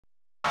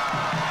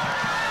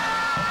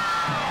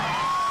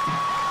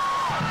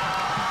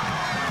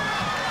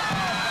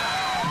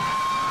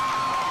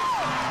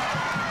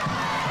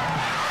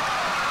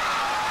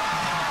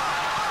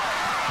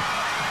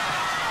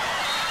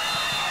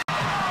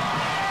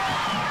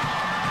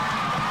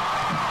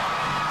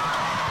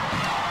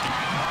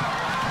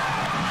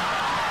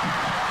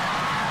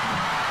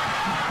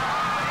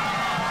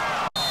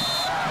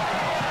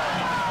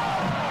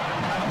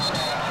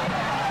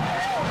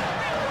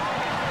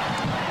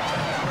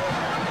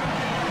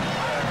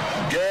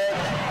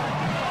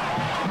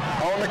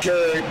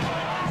carry.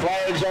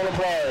 Flags on the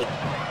play.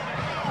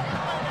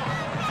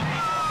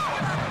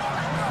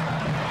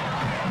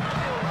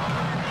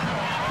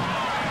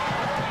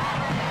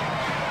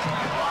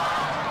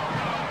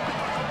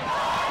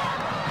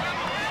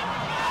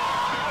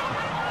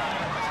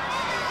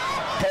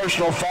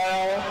 Personal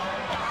foul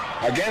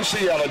against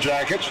the Yellow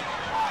Jackets.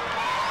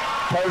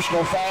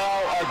 Personal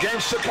foul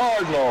against the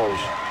Cardinals.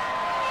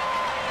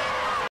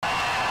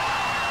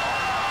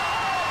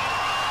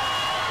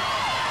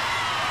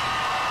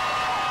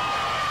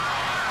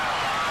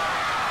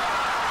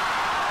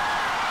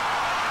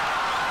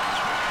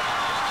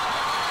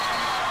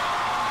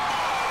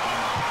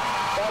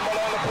 Fumble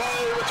on the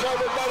play,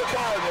 recovered by the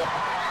Cardinals.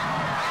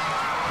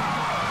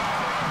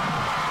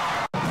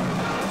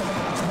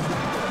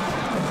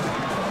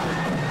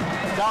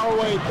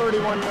 Dollarway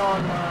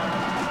 31-yard line.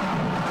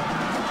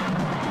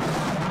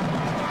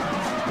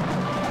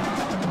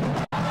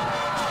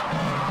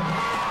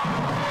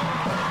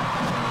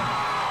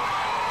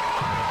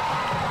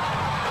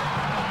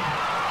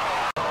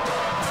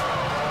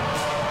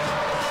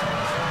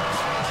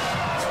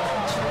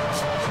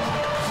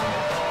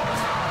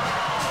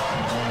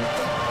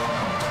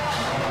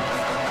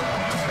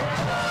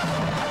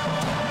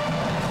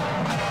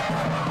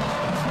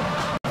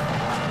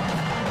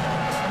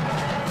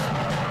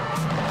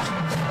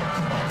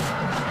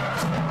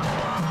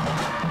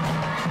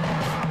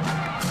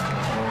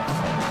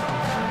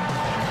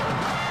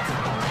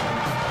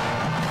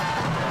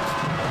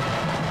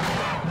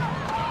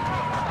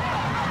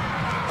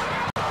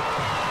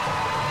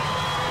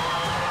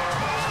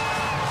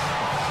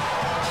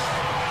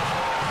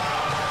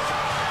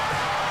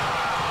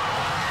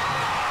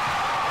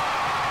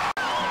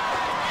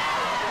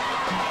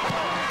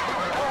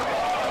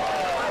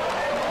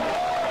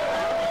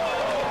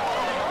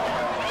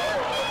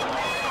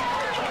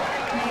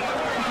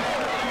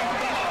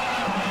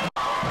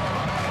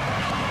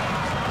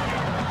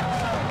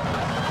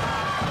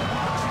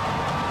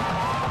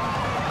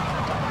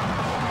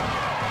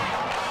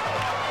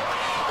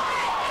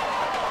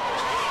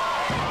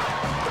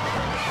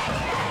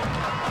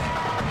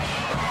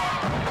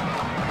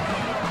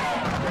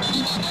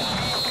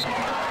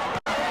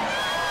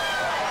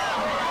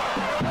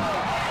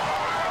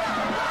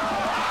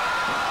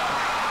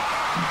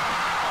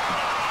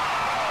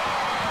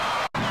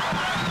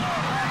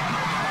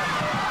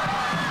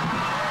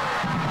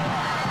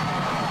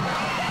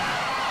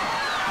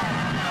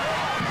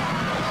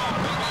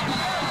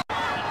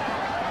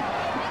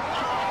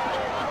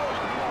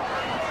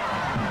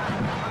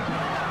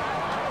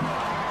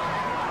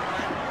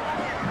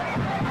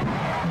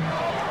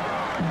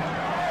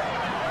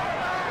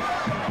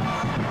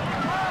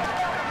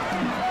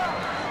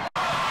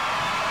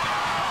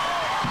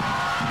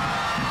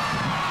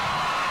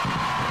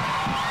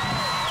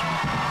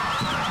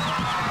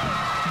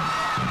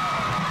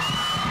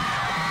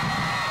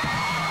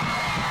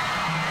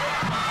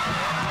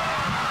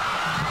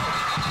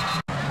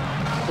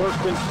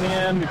 First and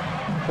 10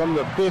 from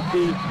the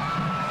 50.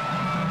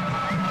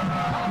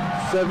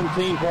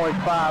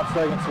 17.5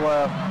 seconds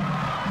left.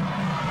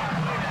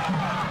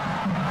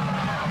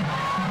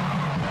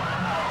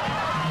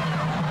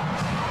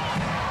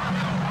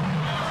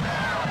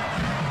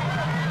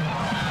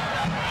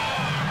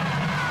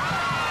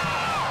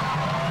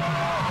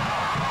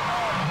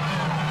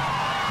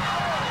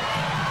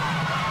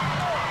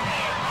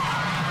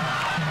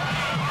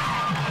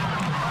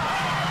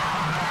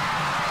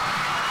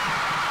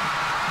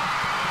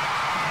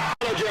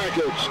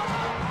 Jackets.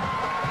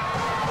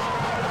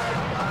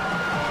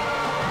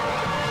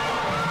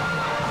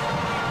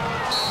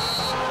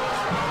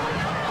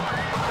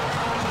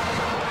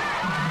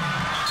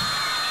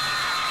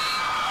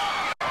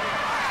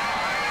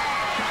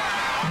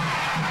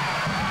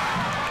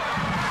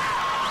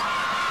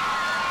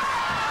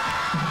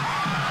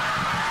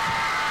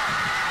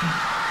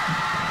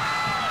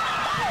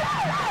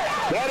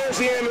 That is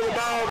the end of the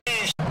ball.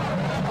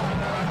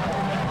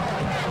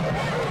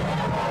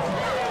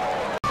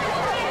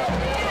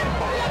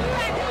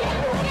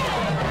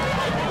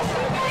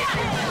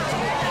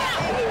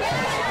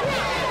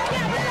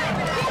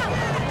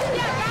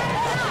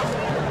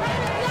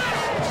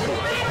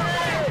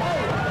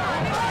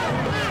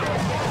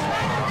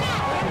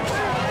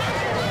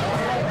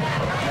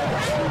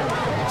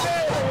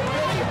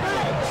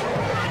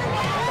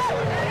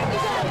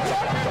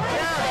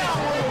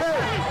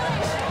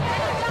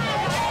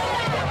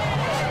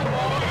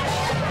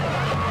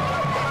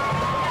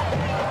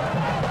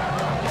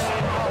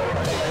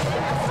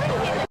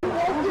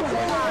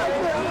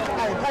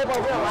 I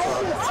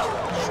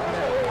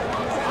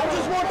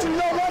just want you to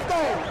know one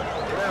thing.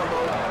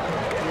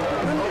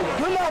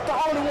 You're not the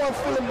only one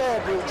feeling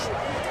bad, bitch.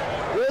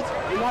 Rich,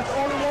 you're not the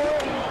only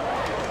one.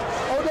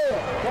 Oh,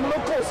 there. Come a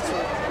little closer to me.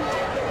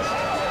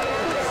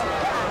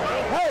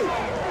 Hey,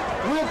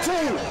 we're a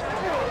team.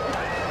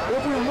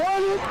 If we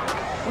won it,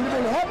 we've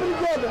been happy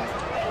together.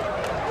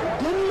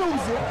 We didn't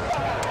lose it.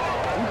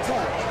 We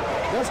tied.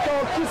 That's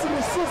called kissing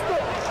your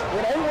sister.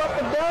 It ain't up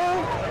and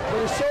down, but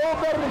it's sure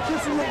better than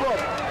kissing your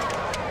brother.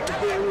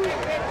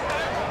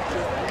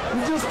 We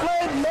just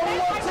played the number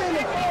 1 team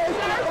in college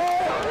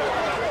football.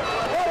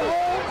 At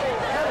home,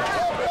 had a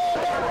tough ball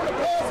down on the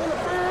pass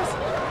interference.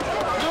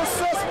 No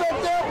suspect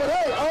there, but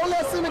hey, all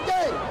that's in the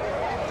game.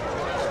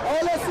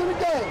 All that's in the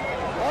game.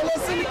 All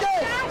that's in the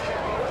game.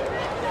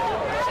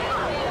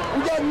 We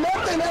got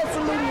nothing,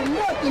 absolutely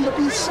nothing to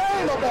be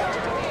ashamed about.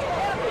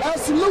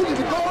 Absolutely,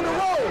 to go on the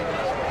road.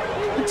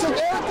 We took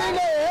everything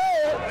they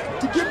had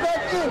to get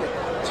back in it.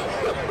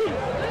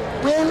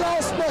 We ain't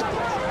lost nothing.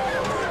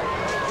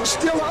 We're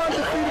still an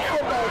undefeated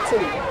football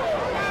team.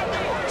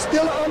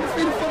 Still an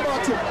undefeated football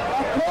team.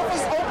 Our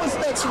conference opens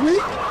next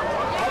week.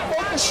 Our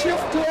focus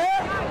shift to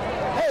that.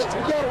 Hey, we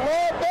got to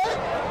ride back.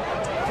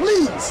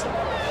 Please,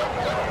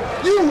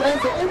 you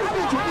as an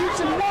individual, each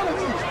and one of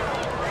you,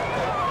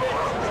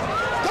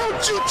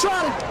 don't you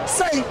try to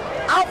say,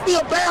 I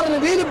feel better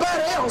than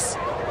anybody else.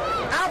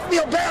 I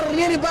feel better than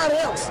anybody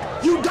else.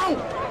 You don't.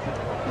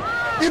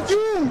 If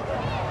you,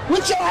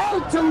 with your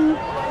attitude,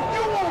 if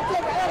you want to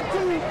take an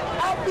attitude,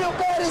 I feel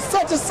bad it's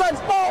such and such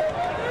fault,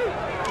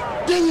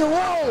 then you're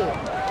wrong.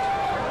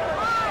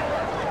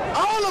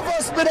 All of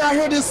us been out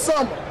here this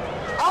summer.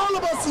 All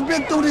of us has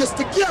been through this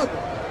together.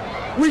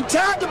 We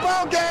tied the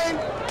ball game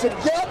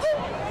together.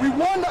 We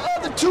won the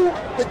other 2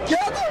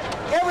 together.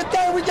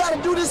 Everything we got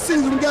to do this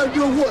season, we got to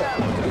do it what?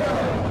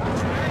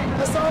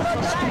 That's all I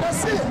got.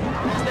 That's it.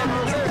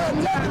 We got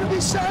nothing to be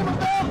ashamed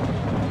about.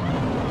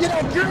 Get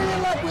our gear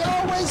in like we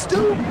always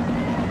do.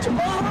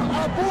 Tomorrow,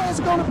 our boys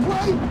are going to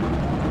play.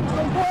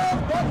 Some boys,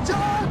 Buck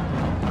John.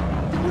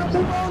 We'll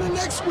move on to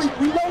next week.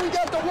 We know we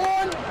got the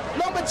 1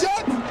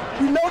 lumberjack.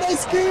 We know they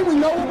scheme. We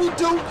know what we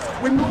do.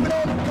 We're moving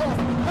on to the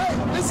conference. Hey,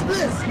 listen to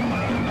this.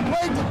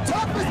 Played the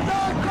toughest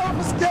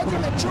non-conference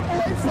schedule in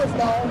AAA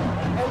football,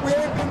 and we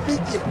ain't been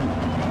beat yet.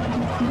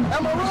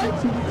 Am I right?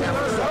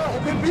 Yeah,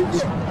 ain't been beat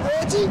yet.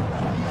 Reggie,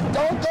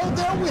 don't go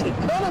there with it.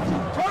 None of you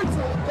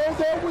personally go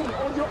there with it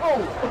on your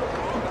own.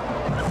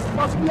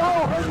 Because we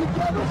all hurt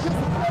together, just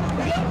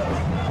together.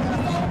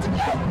 It's all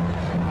together.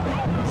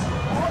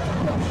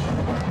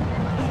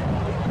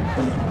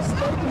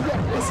 Stay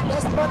together.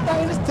 That's my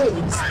thing to tell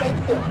you. Stay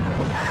together.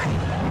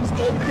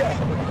 Stay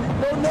together.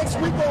 No, next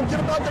week we'll get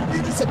about the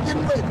business of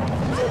getting ready. So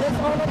that's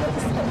all I got to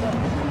say.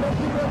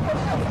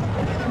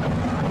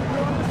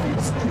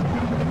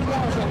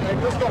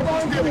 Let's go.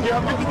 Let's get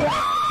together.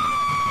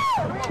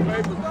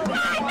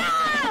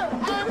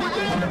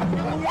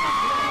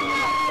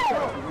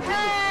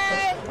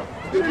 Hey!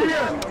 Get in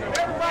here.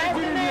 Everybody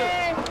get in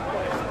here.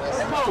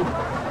 Come on.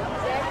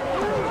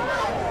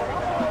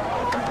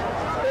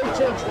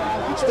 Stay tuned.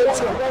 Stay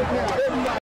tuned.